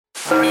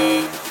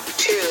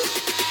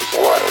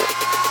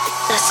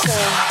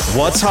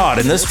What's hot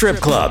in the strip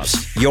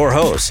clubs? Your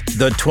hosts,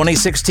 the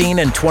 2016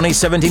 and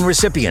 2017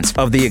 recipients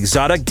of the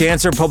Exotic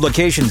Dancer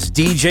Publications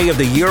DJ of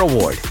the Year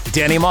Award,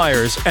 Danny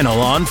Myers and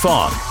Alon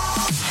Fong.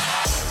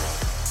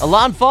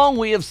 Alon Fong,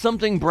 we have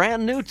something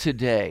brand new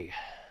today.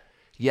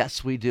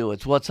 Yes, we do.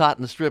 It's What's Hot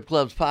in the Strip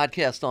Clubs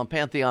podcast on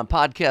Pantheon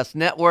Podcast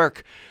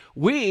Network.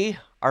 We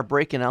are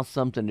breaking out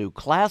something new,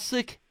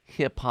 classic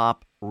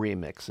hip-hop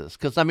remixes.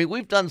 Because, I mean,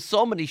 we've done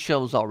so many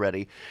shows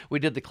already. We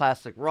did the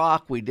classic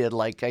rock. We did,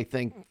 I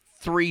think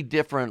 3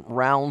 different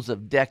rounds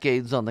of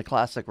decades on the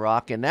classic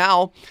rock. And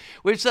now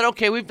we've said,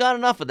 okay, we've done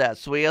enough of that.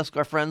 So we asked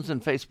our friends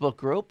in Facebook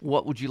group,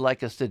 what would you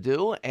like us to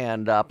do?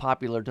 And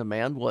popular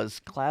demand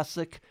was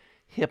classic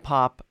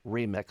hip-hop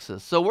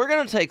remixes. So we're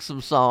going to take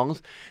some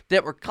songs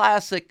that were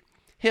classic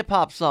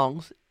hip-hop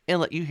songs and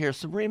let you hear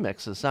some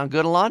remixes. Sound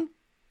good, Alon?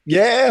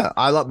 Yeah,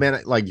 I love,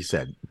 man, like you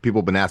said,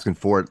 people have been asking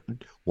for it.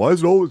 Why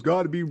has it always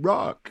got to be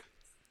rock?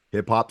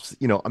 Hip-hop's,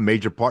 a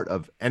major part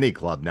of any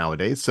club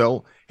nowadays.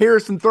 So here are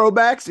some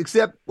throwbacks,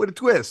 except with a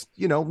twist,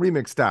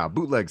 remix style,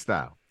 bootleg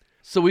style.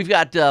 So we've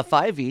got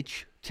 5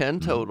 each, 10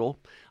 total.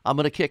 I'm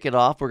going to kick it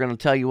off. We're going to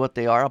tell you what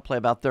they are. I'll play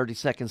about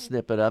 30-second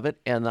snippet of it,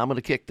 and I'm going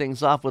to kick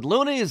things off with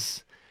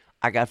Loonies.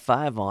 I got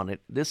 5 on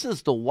it. This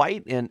is the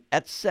White and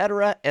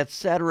Etc.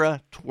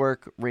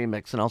 Twerk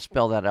remix, and I'll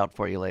spell that out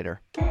for you later.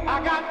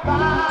 I got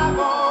 5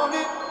 on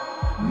it,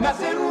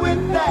 messing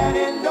with that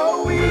in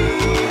the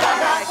weed. I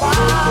got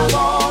 5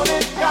 on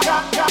it, got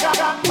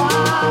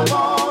 5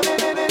 on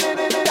it,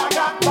 I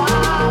got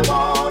 5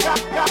 on it,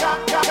 got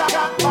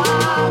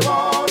 5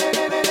 on it,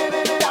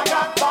 I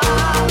got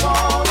 5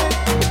 on it,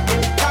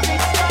 got me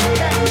stuck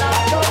and I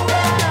know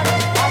that,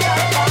 I got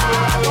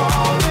 5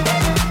 on it.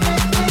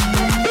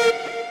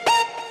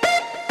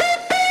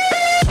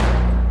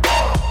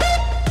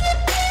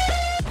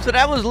 So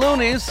that was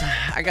Loonies.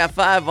 I got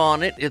 5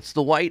 on it. It's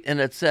the White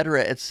and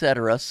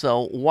etc.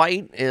 So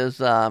White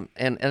is, and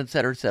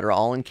etc.,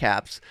 all in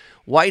caps.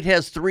 White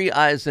has 3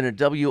 I's in it,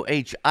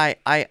 WHIIITE,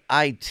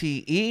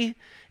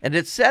 and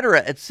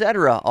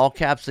etc., all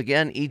caps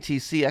again,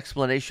 ETC,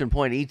 exclamation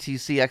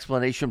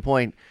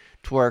point,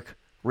 twerk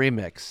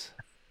remix.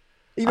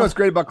 What's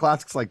great about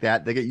classics like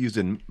that? They get used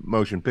in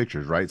motion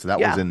pictures, right? So that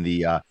was in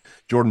the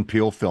Jordan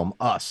Peele film,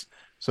 Us.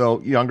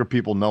 So younger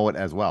people know it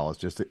as well.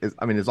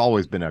 It's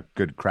always been a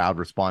good crowd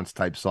response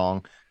type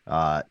song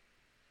to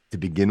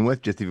begin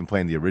with, just even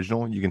playing the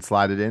original. You can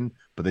slide it in,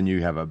 but then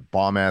you have a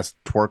bomb-ass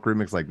twerk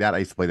remix like that. I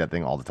used to play that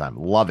thing all the time.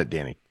 Love it,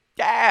 Danny.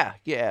 Yeah.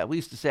 We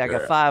used to say I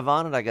got 5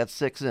 on it. I got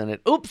 6 in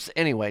it. Oops.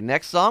 Anyway,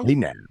 next song. Hey,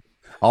 now.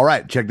 All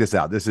right, check this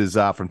out. This is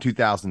from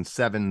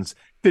 2007's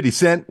 50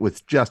 Cent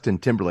with Justin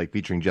Timberlake,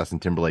 featuring Justin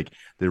Timberlake.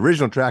 The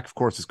original track, of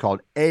course, is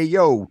called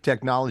Ayo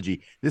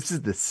Technology. This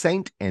is the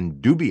Saint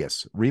and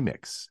Dubious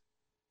remix.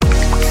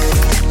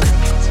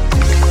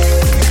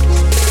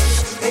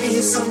 Baby,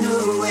 you're so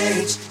new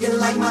age, you're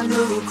like my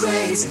new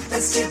craze.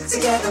 Let's get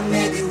together,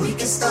 maybe we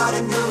can start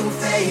a new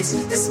phase.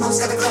 This smoke's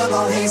got the club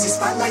all hazy,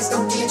 spotlights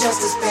don't do you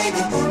justice,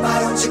 baby. Why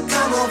don't you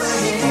come over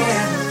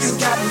here? You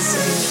got me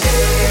saying,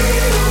 hey,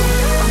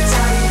 I'm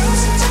tired of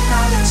using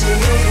technology.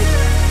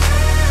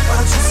 Why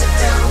don't you sit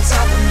down on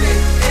top of me?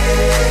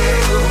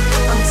 Hey,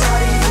 I'm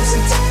tired of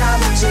using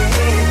technology.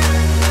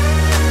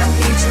 I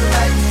need you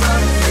right in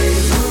front of me.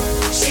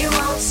 She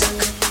wants it,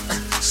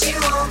 she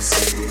wants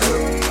it,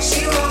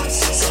 she wants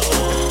it, so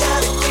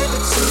gotta give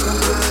it to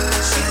her.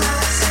 She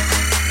wants it,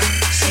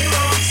 she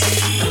wants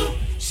it,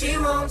 she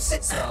wants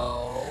it, so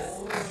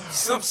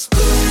some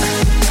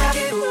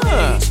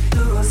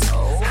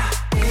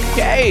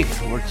Okay,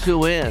 we're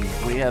 2 in.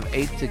 We have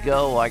 8 to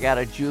go. I got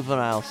a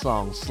Juvenile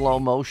song, Slow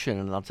Motion,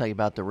 and I'll tell you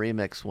about the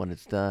remix when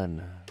it's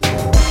done.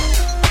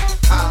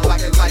 I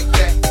like it like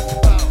that.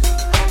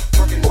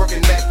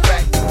 Working that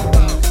back.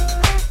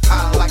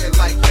 I like it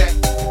like that.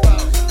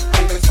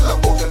 Moving slow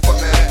motion for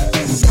me.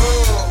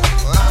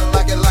 I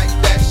like it like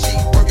that. She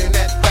working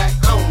that back.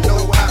 I don't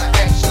know how to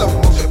act. Slow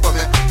motion for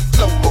me.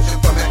 Slow motion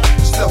for me.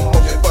 Slow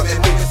motion for me.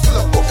 Moving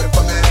slow motion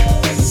for me.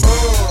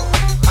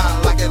 I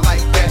like it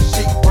like that.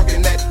 She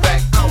working that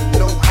back. I don't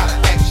know how to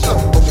act. Slow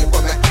motion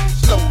for me.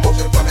 Slow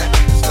motion for me.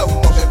 Slow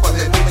motion for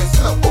me. Moving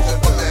slow motion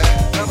for me.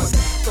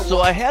 So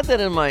I had that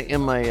in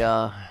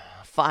my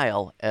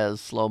file as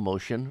Slow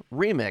Motion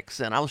remix,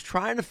 and I was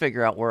trying to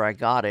figure out where I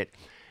got it,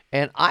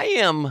 and I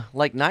am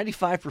like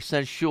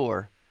 95%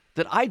 sure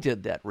that I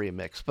did that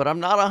remix, but I'm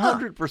not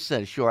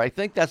 100% sure. I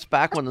think that's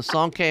back when the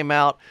song came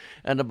out,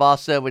 and the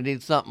boss said we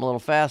need something a little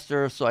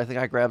faster, so I think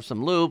I grabbed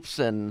some loops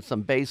and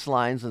some bass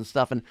lines and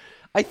stuff, and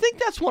I think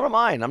that's one of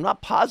mine. I'm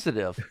not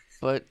positive,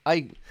 but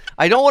I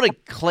don't want to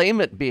claim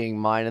it being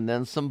mine, and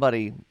then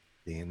somebody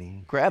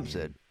Danny grabs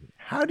it.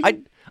 How do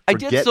you I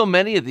did so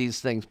many of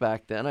these things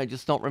back then, I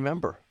just don't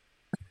remember.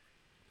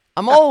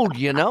 I'm old,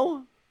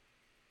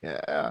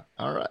 Yeah,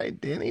 all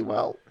right, Danny.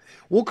 Well,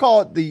 we'll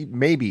call it the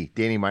maybe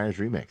Danny Myers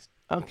remix.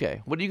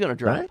 Okay, what are you going to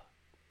drop? Right?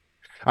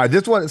 All right,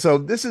 this one. So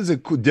this is a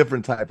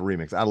different type of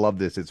remix. I love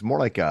this. It's more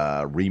like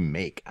a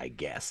remake, I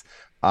guess.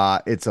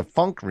 It's a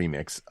funk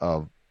remix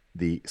of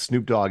the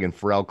Snoop Dogg and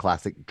Pharrell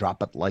classic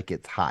Drop It Like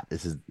It's Hot.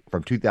 This is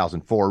from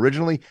 2004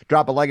 originally.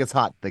 Drop It Like It's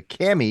Hot, the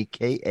Camii,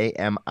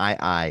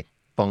 Kamii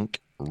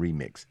funk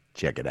remix.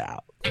 Check it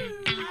out.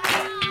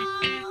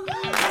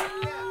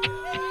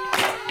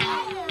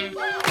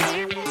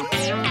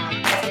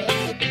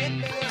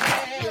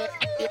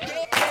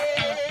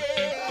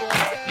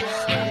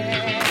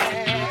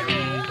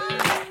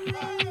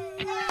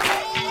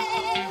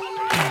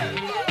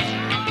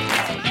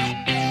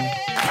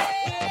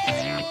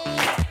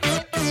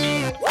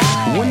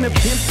 When the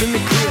pimp's in the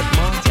crib,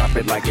 ma, drop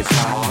it like it's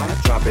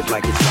hot. Drop it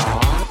like it's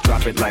hot.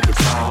 Drop it like it's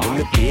hot. When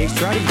the pigs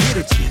try to get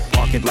at you,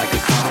 park it like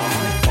it's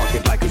hot. Park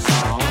it like it's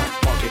hot.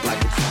 Park it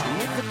like it's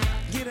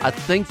hot. I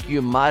think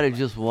you might have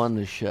just won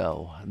the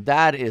show.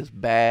 That is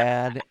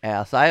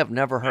badass. I have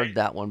never heard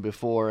that one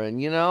before, and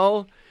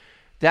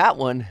that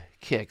one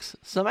kicks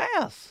some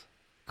ass.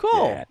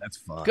 Cool. Yeah, that's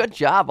fun. Good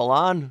job,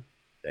 Alon.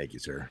 Thank you,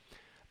 sir.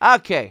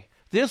 Okay.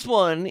 This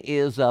one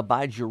is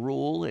by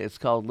Jarul. It's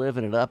called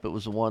Living It Up. It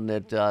was the one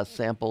that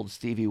sampled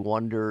Stevie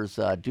Wonder's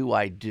Do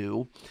I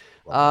Do.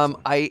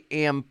 I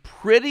am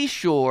pretty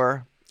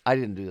sure, I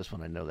didn't do this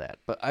one, I know that,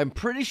 but I'm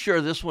pretty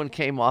sure this one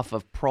came off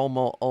of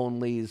Promo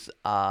Only's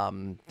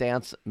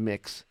Dance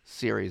Mix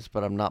series,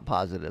 but I'm not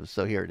positive,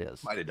 so here it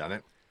is. Might have done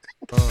it.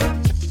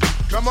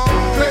 Come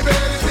on, baby,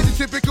 it's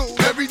a typical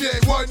everyday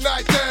one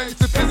night thing.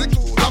 It's a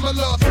physical. I'ma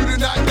love you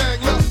tonight, thing.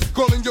 Love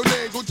calling your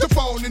name, go to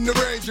phone in the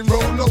range and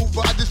roll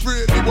over. I just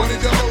really wanted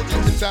to hold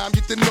you. The time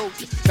get to know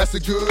you. That's a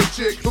good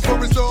chick.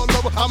 Before it's all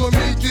over, I'ma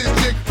meet this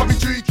chick. I'ma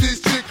treat this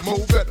chick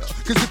more better.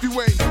 Cause if you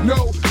ain't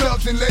no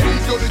thugs and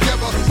ladies go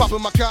together.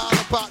 Popping my collar,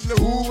 partner,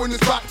 who in the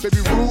spot? Baby,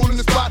 rule in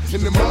the spot,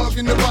 in the mug,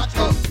 in the watch.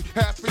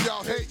 Half of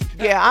y'all hate.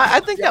 Yeah, I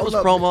think that was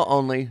Promo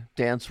Only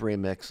Dance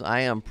Remix.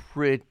 I am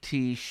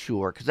pretty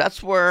sure, because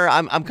that's where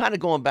I'm kind of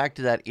going back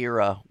to that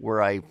era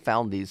where I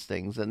found these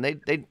things, and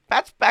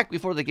that's back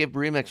before they gave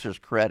remixers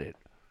credit.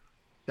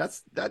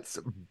 That's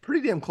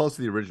pretty damn close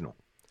to the original.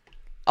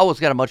 Oh,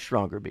 it's got a much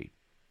stronger beat.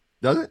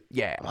 Does it?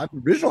 Yeah.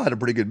 The original had a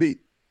pretty good beat.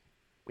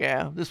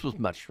 Yeah, this was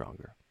much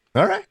stronger.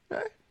 All right.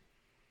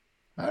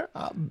 I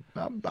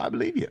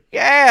believe you.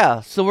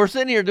 Yeah, so we're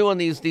sitting here doing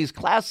these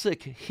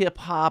classic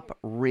hip-hop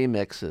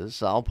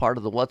remixes, all part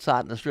of the What's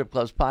Hot in the Strip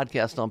Clubs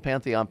podcast on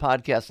Pantheon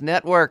Podcast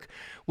Network.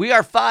 We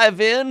are 5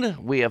 in.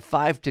 We have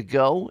 5 to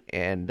go,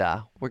 and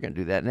we're going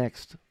to do that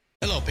next.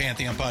 Hello,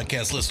 Pantheon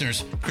Podcast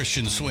listeners.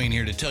 Christian Swain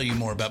here to tell you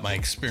more about my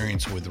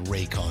experience with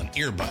Raycon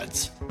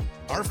earbuds.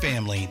 Our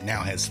family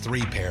now has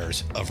 3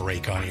 pairs of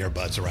Raycon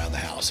earbuds around the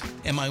house,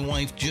 and my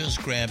wife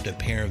just grabbed a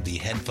pair of the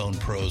Headphone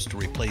Pros to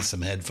replace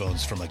some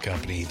headphones from a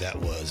company that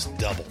was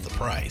double the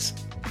price.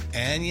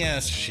 And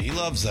yes, she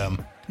loves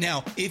them.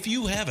 Now, if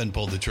you haven't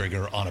pulled the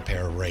trigger on a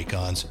pair of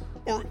Raycons,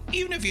 or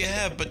even if you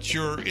have, but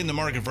you're in the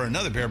market for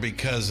another pair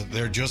because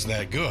they're just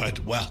that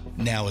good, well,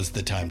 now is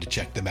the time to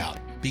check them out,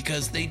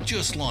 because they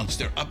just launched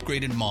their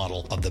upgraded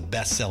model of the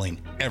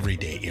best-selling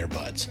everyday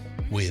earbuds.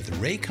 With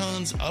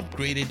Raycon's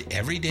upgraded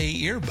everyday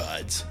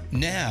earbuds,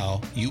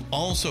 now you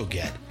also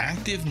get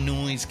active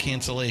noise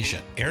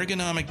cancellation,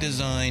 ergonomic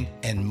design,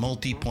 and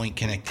multi-point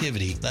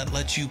connectivity that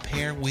lets you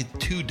pair with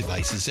 2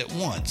 devices at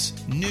once.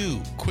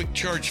 New quick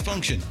charge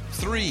function,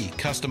 3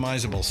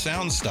 customizable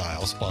sound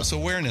styles, plus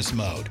awareness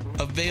mode.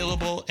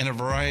 Available in a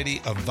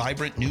variety of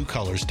vibrant new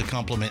colors to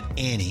complement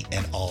any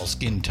and all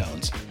skin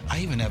tones. I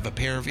even have a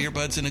pair of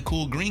earbuds in a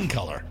cool green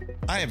color.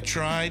 I have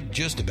tried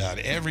just about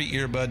every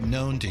earbud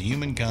known to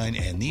humankind,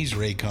 and these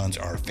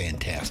Raycons are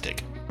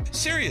fantastic.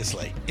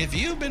 Seriously, if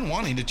you've been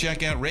wanting to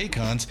check out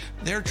Raycons,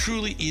 there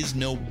truly is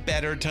no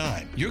better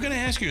time. You're going to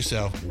ask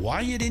yourself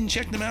why you didn't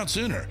check them out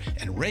sooner,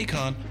 and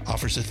Raycon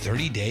offers a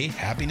 30-day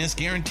happiness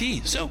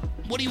guarantee. So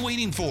what are you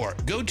waiting for?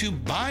 Go to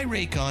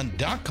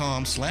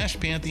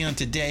buyraycon.com/Pantheon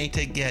today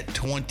to get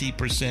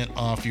 20%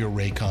 off your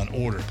Raycon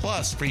order,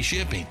 plus free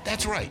shipping.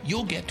 That's right,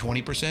 you'll get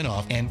 20%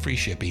 off and free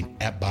shipping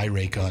at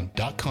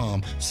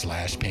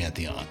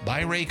buyraycon.com/Pantheon.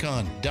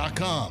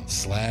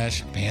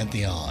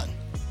 buyraycon.com/Pantheon.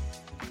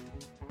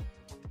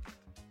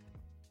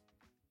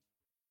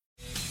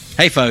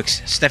 Hey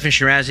folks, Stefan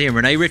Shirazi and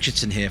Renee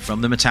Richardson here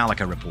from the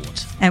Metallica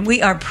Report. And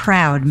we are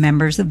proud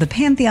members of the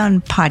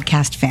Pantheon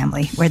podcast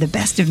family, where the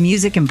best of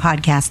music and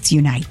podcasts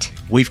unite.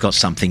 We've got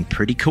something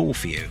pretty cool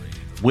for you.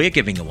 We're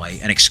giving away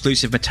an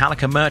exclusive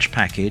Metallica merch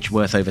package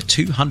worth over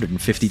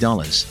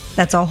 $250.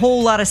 That's a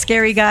whole lot of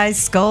Scary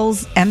Guys,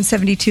 skulls,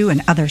 M72,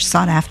 and other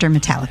sought-after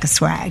Metallica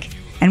swag.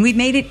 And we've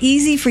made it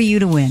easy for you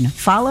to win.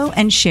 Follow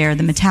and share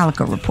the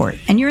Metallica Report,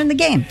 and you're in the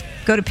game.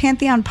 Go to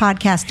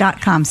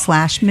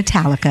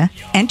pantheonpodcast.com/Metallica,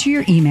 enter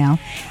your email,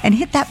 and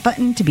hit that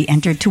button to be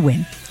entered to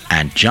win.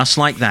 And just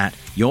like that,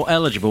 you're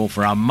eligible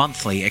for our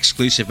monthly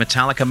exclusive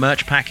Metallica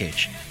merch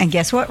package. And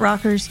guess what,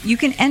 rockers? You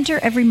can enter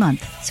every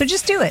month, so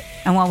just do it.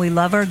 And while we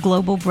love our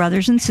global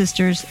brothers and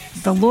sisters,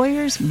 the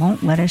lawyers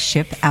won't let us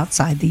ship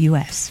outside the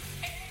U.S.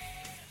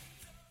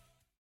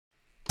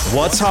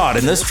 What's hot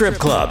in the strip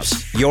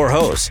clubs? Your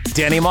hosts,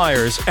 Danny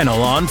Myers and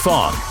Alon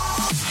Fong.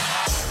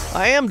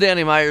 I am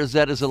Danny Myers.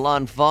 That is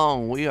Alon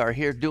Fong. We are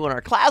here doing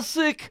our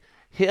classic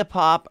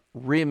hip-hop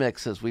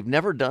remixes. We've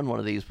never done one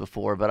of these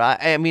before, but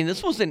I mean,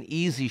 this was an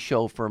easy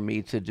show for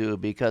me to do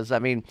because, I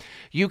mean,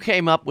 you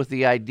came up with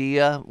the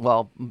idea,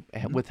 well,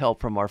 with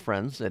help from our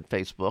friends at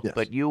Facebook, Yes.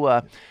 but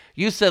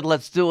you said,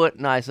 let's do it,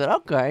 and I said,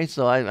 okay.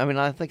 So, I mean,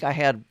 I think I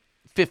had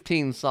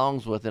 15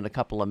 songs within a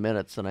couple of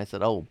minutes, and I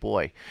said, oh,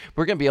 boy,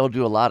 we're going to be able to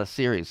do a lot of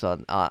series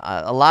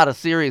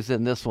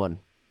in this one.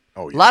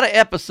 Oh, yeah. A lot of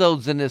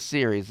episodes in this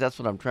series. That's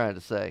what I'm trying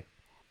to say.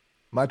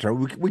 My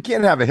turn. We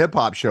can't have a hip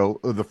hop show,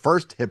 the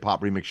first hip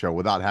hop remix show,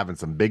 without having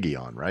some Biggie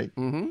on, right?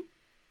 Mm-hmm.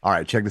 All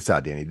right, check this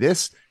out, Danny.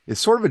 This is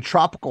sort of a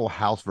tropical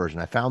house version.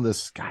 I found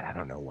this, God, I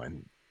don't know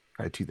when,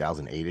 probably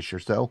 2008-ish or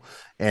so.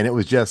 And it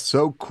was just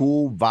so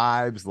cool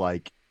vibes,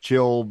 like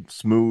chill,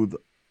 smooth.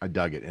 I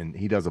dug it. And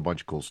he does a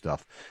bunch of cool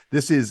stuff.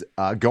 This is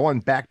going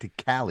back to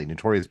Cali,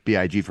 Notorious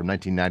B.I.G. from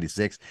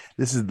 1996.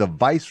 This is the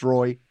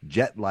Viceroy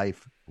Jet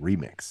Life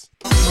remix.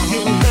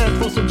 Getting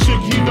head for some chick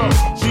he know.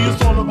 See,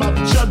 it's all about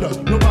the cheddar.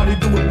 Nobody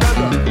do it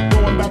better.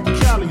 Going back to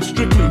Cali,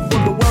 strictly for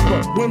the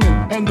weather.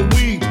 Women and the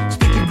weed,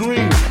 sticky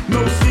green.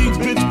 No seeds,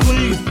 bitch,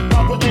 please.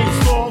 Papa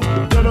ain't soft,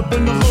 dead up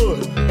in the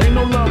hood. Ain't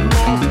no love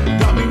lost.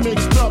 Got me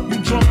mixed up,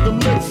 you drunk them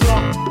licks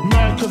up.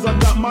 Mad cause I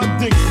got my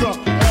dick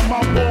sucked. And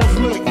my balls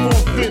licked,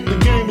 forfeit, the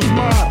game is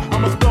mine.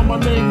 I'ma spell my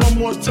name one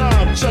more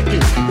time. Check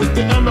it. It's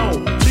the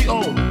N-O-T-O-R-I-O-U-S.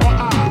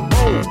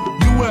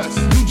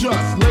 You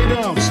just lay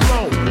down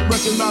slow.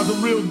 Recognize a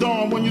real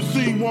dawn when you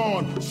see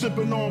one.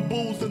 Sipping on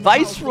booze.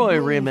 Viceroy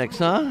remix,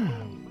 huh?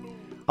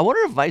 I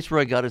wonder if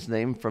Viceroy got his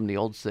name from the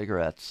old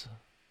cigarettes.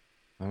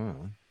 I don't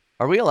know.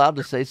 Are we allowed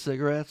to say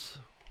cigarettes?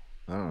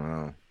 I don't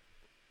know.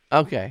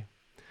 Okay.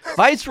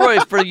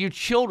 Viceroy, for you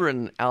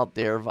children out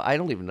there, I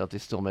don't even know if they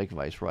still make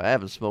Viceroy. I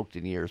haven't smoked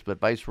in years, but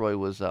Viceroy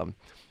was a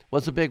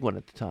big one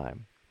at the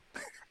time.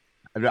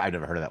 I've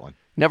never heard of that one.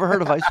 Never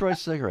heard of Viceroy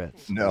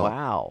cigarettes? No.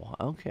 Wow.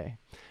 Okay.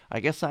 I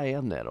guess I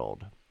am that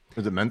old.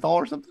 Is it menthol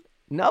or something?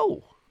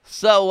 No.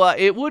 So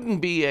it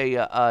wouldn't be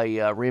a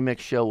remix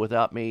show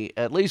without me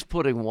at least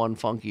putting one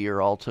Funky or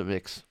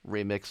Ultimix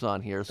remix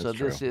on here. So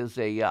this is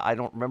I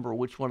don't remember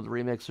which one of the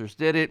remixers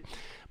did it,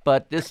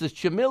 but this is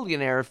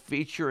Chamillionaire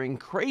featuring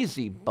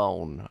Crazy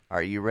Bone.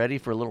 Are you ready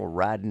for a little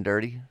riding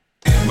dirty?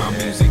 My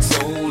music's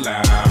so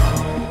loud,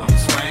 I'm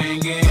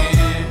swinging.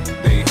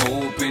 They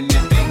hoping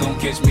that they gon'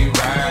 catch me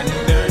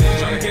riding dirty.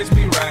 Tryna catch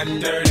me riding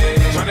dirty.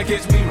 Tryna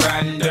catch me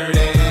riding dirty.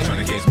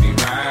 Tryna catch me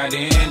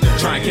riding dirty.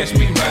 Tryna catch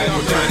me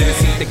riding dirty.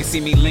 They can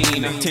see me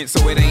lean, tense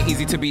so it ain't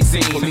easy to be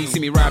seen. When they see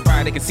me ride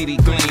by, they can see the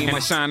gleam. I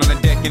shine on the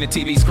deck in the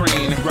TV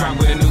screen. Ride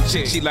with a new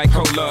chick, she like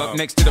cola.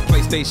 Next to the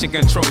PlayStation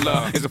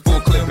controller is a full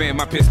clip in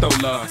my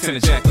pistola. Send a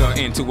jacker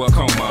into a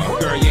coma.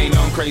 Girl, you ain't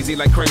know I'm crazy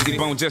like Crazy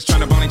Bone. Just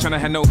tryna bone, ain't tryna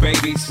have no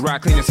babies.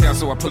 Ride clean as hell,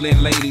 so I pull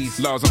in ladies.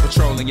 Laws on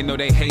patrol, and you know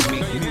they hate me.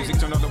 Music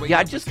turn all the way. Yeah,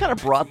 I just kind of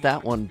brought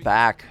that one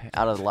back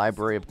out of the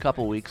library a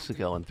couple weeks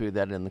ago and threw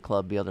that in the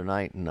club the other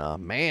night. And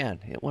man,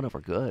 it went over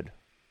good.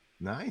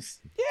 Nice.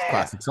 Yeah.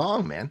 Classic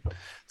song, man.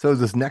 So is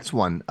this next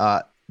one.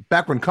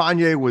 Back when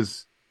Kanye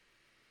was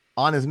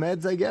on his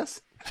meds, I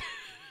guess.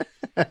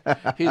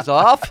 He's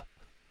off?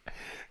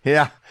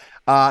 Yeah.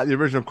 The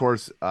original, of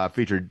course,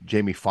 featured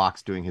Jamie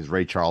Foxx doing his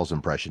Ray Charles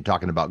impression,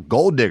 talking about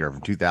Gold Digger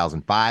from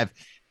 2005.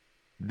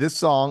 This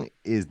song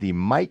is the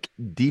Mike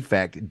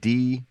Defect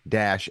D-FEKT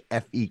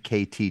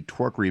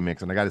twerk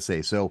remix. And I got to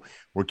say, so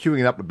we're queuing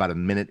it up about a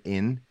minute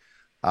in.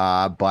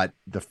 But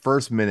the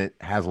first minute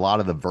has a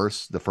lot of the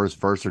first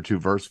verse or two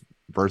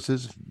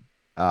verses,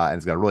 and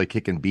it's got a really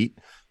kicking beat,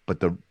 but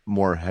the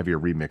more heavier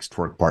remix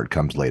twerk part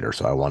comes later.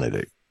 So I wanted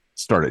to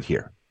start it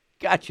here.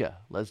 Gotcha.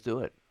 Let's do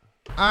it.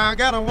 I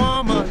got a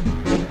woman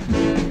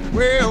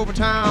way over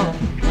town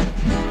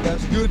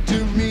that's good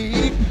to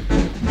me.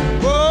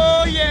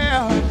 Oh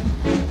yeah.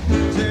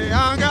 Say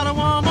I got a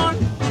woman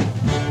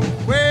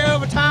way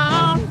over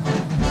town,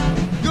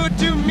 good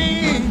to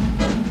me.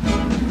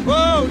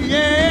 Oh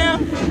yeah.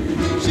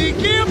 She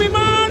give me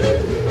money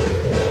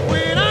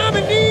when I'm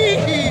in need.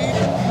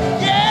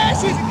 Yeah,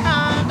 she's a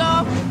kind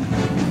of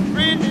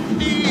friend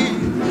indeed.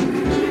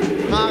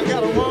 I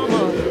got a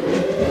woman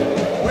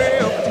way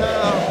over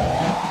town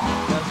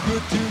that's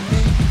good to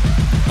me.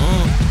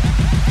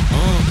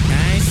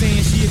 I ain't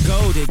saying she a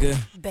gold digger.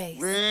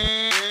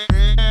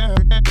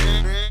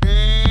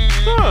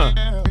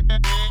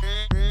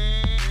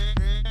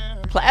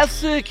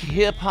 Classic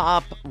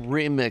hip-hop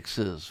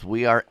remixes.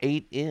 We are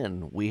 8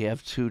 in. We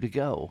have 2 to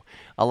go.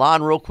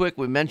 Alon, real quick,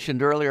 we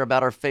mentioned earlier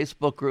about our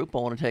Facebook group. I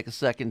want to take a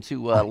second to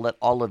let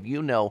all of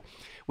you know.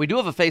 We do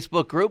have a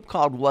Facebook group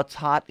called What's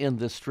Hot in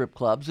the Strip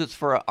Clubs. It's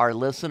for our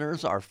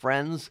listeners, our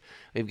friends.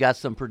 We've got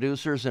some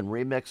producers and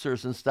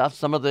remixers and stuff.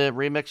 Some of the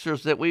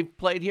remixers that we've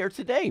played here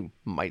today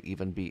might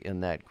even be in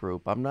that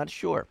group. I'm not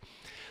sure.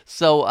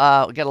 So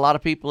we got a lot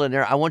of people in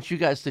there. I want you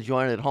guys to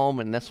join at home,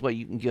 and this way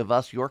you can give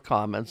us your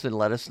comments and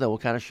let us know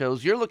what kind of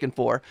shows you're looking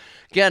for.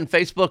 Again,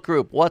 Facebook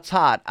group, What's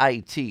Hot,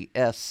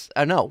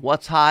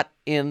 What's Hot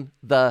in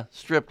the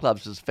Strip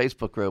Clubs is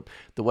Facebook group.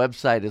 The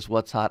website is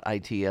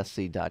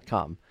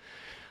what'shotitsc.com.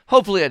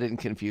 Hopefully I didn't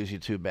confuse you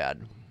too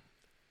bad.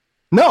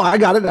 No, I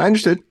got it. I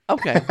understood.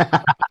 Okay.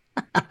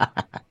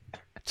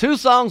 2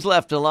 songs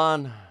left,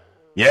 Alon.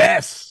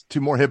 Yes.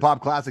 2 more hip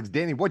hop classics.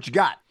 Danny, what you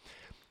got?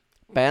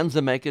 Bands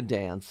That Make a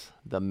Dance,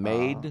 the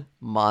Made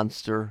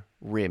Monster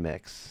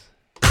remix.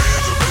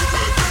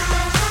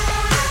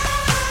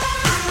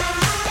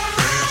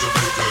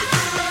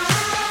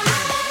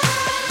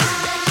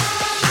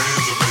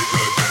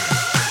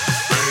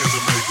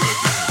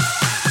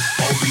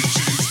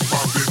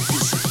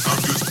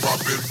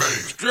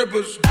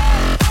 Strippers.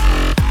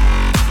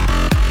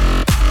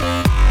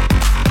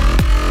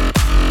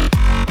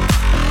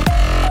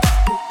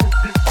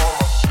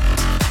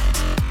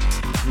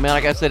 Man,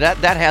 like I said,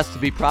 that has to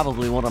be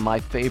probably one of my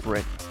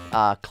favorite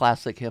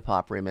classic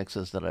hip-hop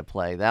remixes that I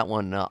play. That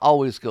one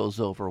always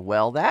goes over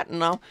well. That,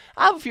 and I'll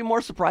have a few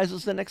more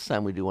surprises the next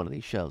time we do one of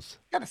these shows.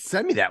 You got to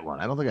send me that one.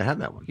 I don't think I have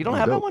that one. You don't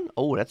have that one?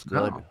 Oh, that's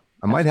good. No.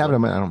 I might have it. I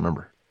don't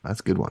remember. That's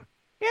a good one.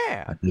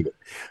 Yeah. I think it.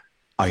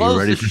 Are you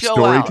ready for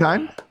story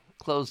time?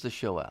 Close the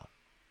show out.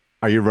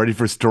 Are you ready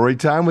for story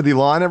time with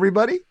Elon,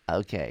 everybody?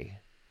 Okay.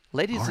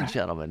 Ladies and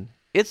gentlemen,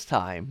 it's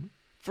time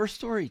for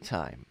story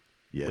time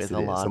with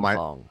Elon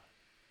Fong.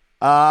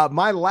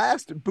 My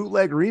last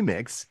bootleg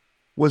remix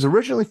was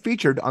originally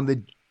featured on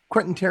the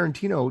Quentin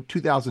Tarantino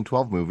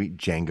 2012 movie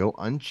Django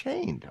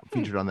Unchained.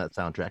 Featured on that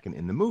soundtrack and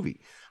in the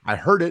movie. I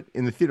heard it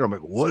in the theater. I'm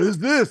like, what is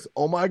this?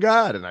 Oh my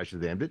God. And I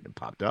Shazammed it and it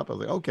popped up. I was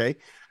like, okay.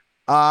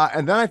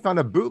 And then I found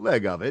a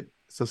bootleg of it.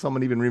 So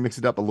someone even remixed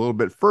it up a little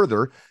bit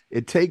further.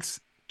 It takes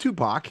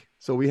Tupac.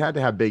 So we had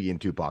to have Biggie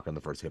and Tupac on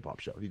the first hip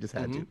hop show. You just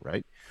had to,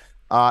 right?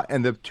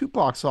 And the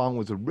Tupac song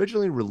was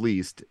originally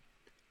released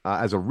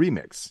as a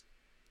remix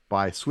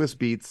by Swiss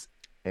Beats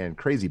and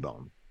Crazy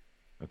Bone.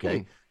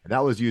 Okay. And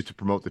that was used to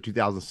promote the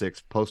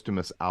 2006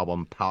 posthumous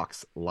album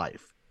Pac's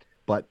Life.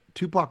 But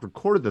Tupac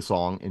recorded the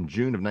song in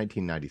June of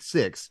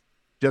 1996,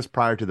 just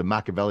prior to the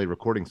Machiavelli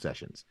recording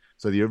sessions.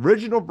 So the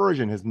original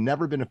version has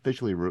never been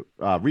officially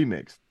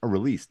remixed or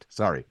released.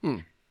 Sorry.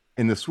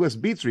 In the Swiss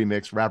Beats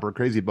remix, rapper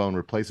Crazy Bone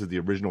replaces the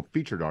original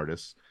featured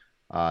artist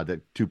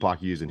that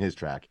Tupac used in his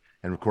track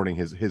and recording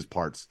his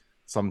parts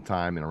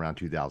sometime in around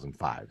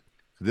 2005.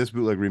 So this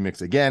bootleg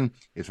remix, again,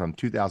 is from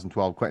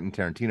 2012 Quentin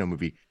Tarantino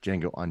movie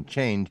Django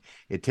Unchained.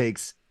 It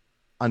takes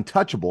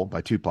Untouchable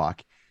by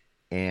Tupac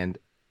and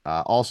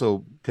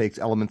also takes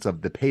elements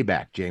of The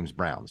Payback, James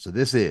Brown. So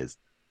this is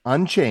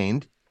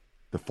Unchained,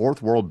 the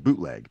Fourth World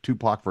bootleg,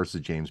 Tupac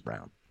versus James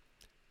Brown.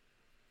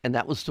 And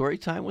that was story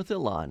time with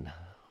Elon.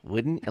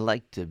 Wouldn't you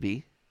like to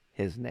be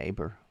his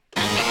neighbor?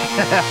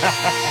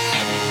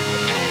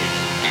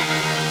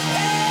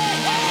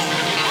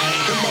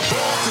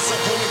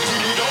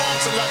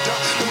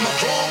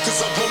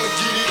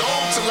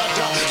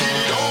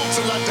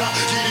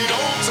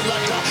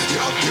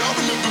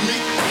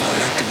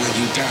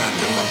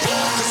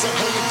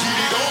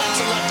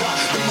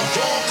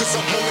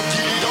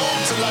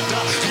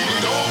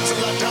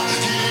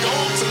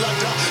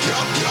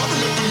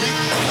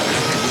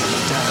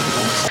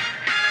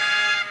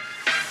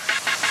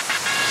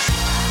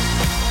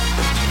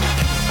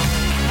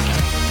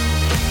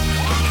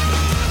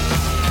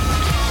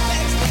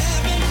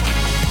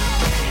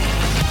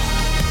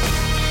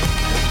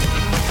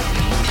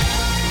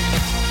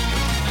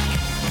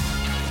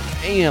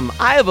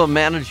 I have a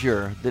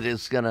manager that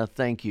is going to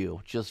thank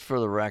you, just for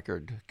the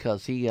record,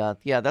 because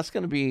that's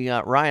going to be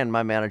Ryan,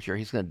 my manager.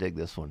 He's going to dig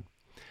this one.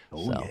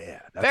 Oh, so, yeah.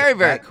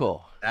 Very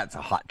cool. That's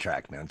a hot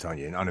track, man, I'm telling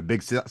you. And on a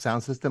big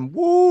sound system,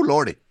 woo,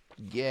 lordy.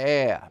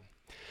 Yeah.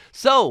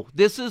 So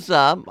this is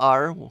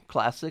our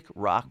classic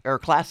rock, or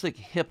classic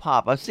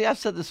hip-hop. I've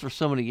said this for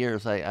so many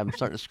years, I'm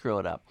starting to screw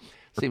it up.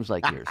 Seems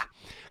like years.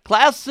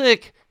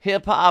 Classic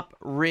hip-hop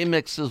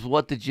remixes.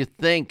 What did you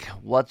think?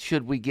 What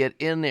should we get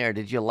in there?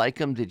 Did you like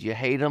them? Did you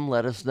hate them?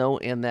 Let us know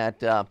in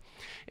that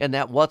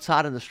What's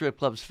Hot in the Strip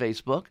Club's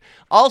Facebook.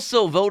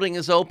 Also, voting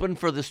is open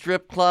for the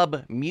Strip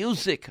Club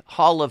Music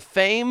Hall of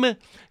Fame.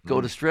 Go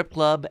to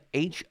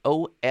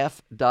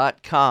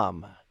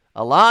stripclubhof.com.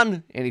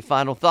 Alon, any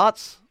final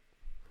thoughts?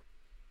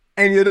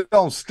 And you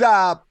don't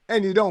stop,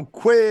 and you don't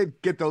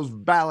quit. Get those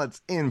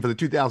ballots in for the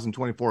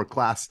 2024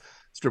 class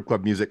Strip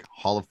Club Music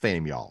Hall of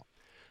Fame, y'all.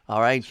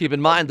 All right, keep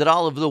in mind that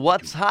all of the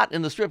What's Hot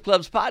in the Strip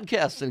Club's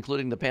podcasts,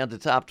 including the Panda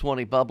Top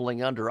 20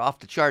 Bubbling Under, Off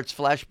the Charts,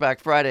 Flashback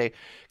Friday,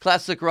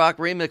 Classic Rock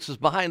Remixes,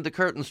 Behind the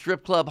Curtain,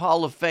 Strip Club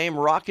Hall of Fame,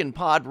 Rockin'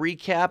 Pod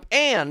Recap,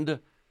 and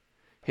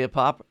Hip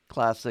Hop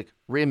Classic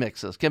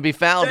Remixes, can be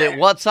found at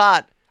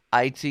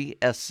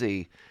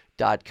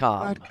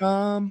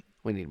what'shotitsc.com.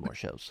 We need more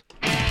shows.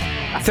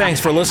 Thanks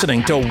for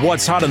listening to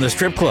What's Hot in the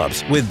Strip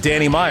Clubs with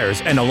Danny Myers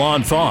and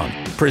Alon Fong.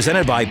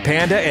 Presented by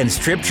Panda and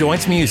Strip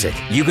Joints Music.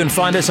 You can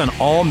find us on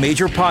all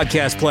major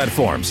podcast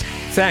platforms.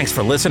 Thanks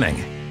for listening.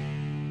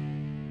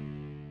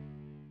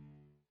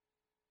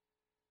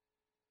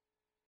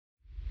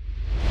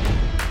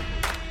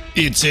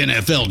 It's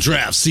NFL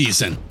draft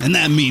season, and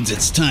that means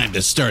it's time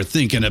to start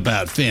thinking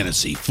about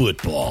fantasy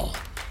football.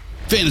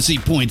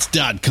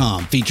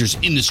 FantasyPoints.com features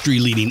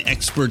industry-leading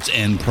experts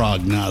and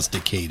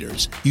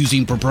prognosticators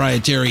using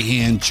proprietary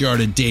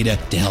hand-charted data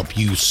to help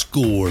you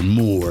score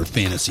more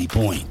fantasy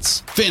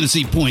points.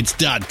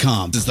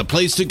 FantasyPoints.com is the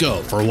place to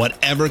go for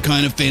whatever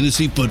kind of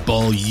fantasy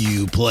football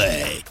you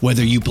play.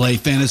 Whether you play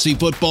fantasy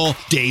football,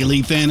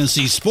 daily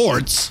fantasy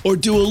sports, or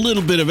do a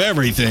little bit of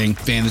everything,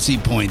 Fantasy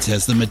Points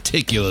has the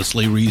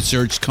meticulously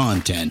researched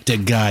content to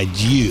guide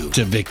you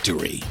to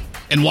victory.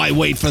 And why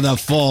wait for the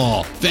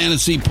fall?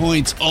 Fantasy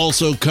Points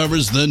also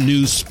covers the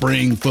new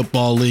spring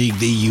football league,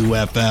 the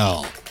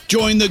UFL.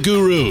 Join the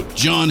guru,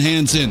 John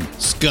Hansen,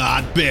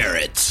 Scott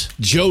Barrett,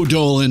 Joe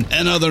Dolan,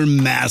 and other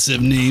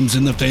massive names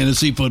in the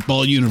fantasy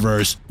football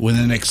universe with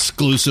an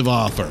exclusive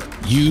offer.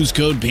 Use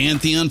code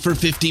Pantheon for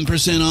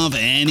 15% off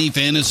any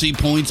Fantasy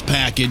Points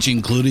package,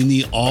 including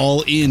the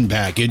all-in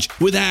package,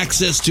 with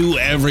access to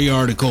every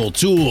article,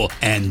 tool,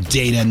 and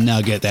data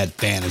nugget that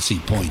Fantasy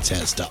Points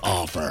has to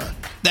offer.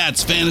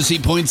 That's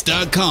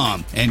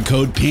FantasyPoints.com and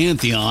code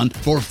Pantheon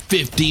for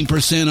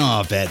 15%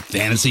 off at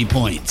Fantasy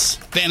Points.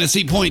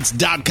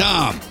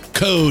 FantasyPoints.com,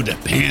 code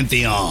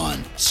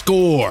Pantheon.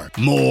 Score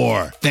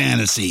more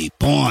fantasy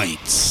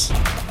points.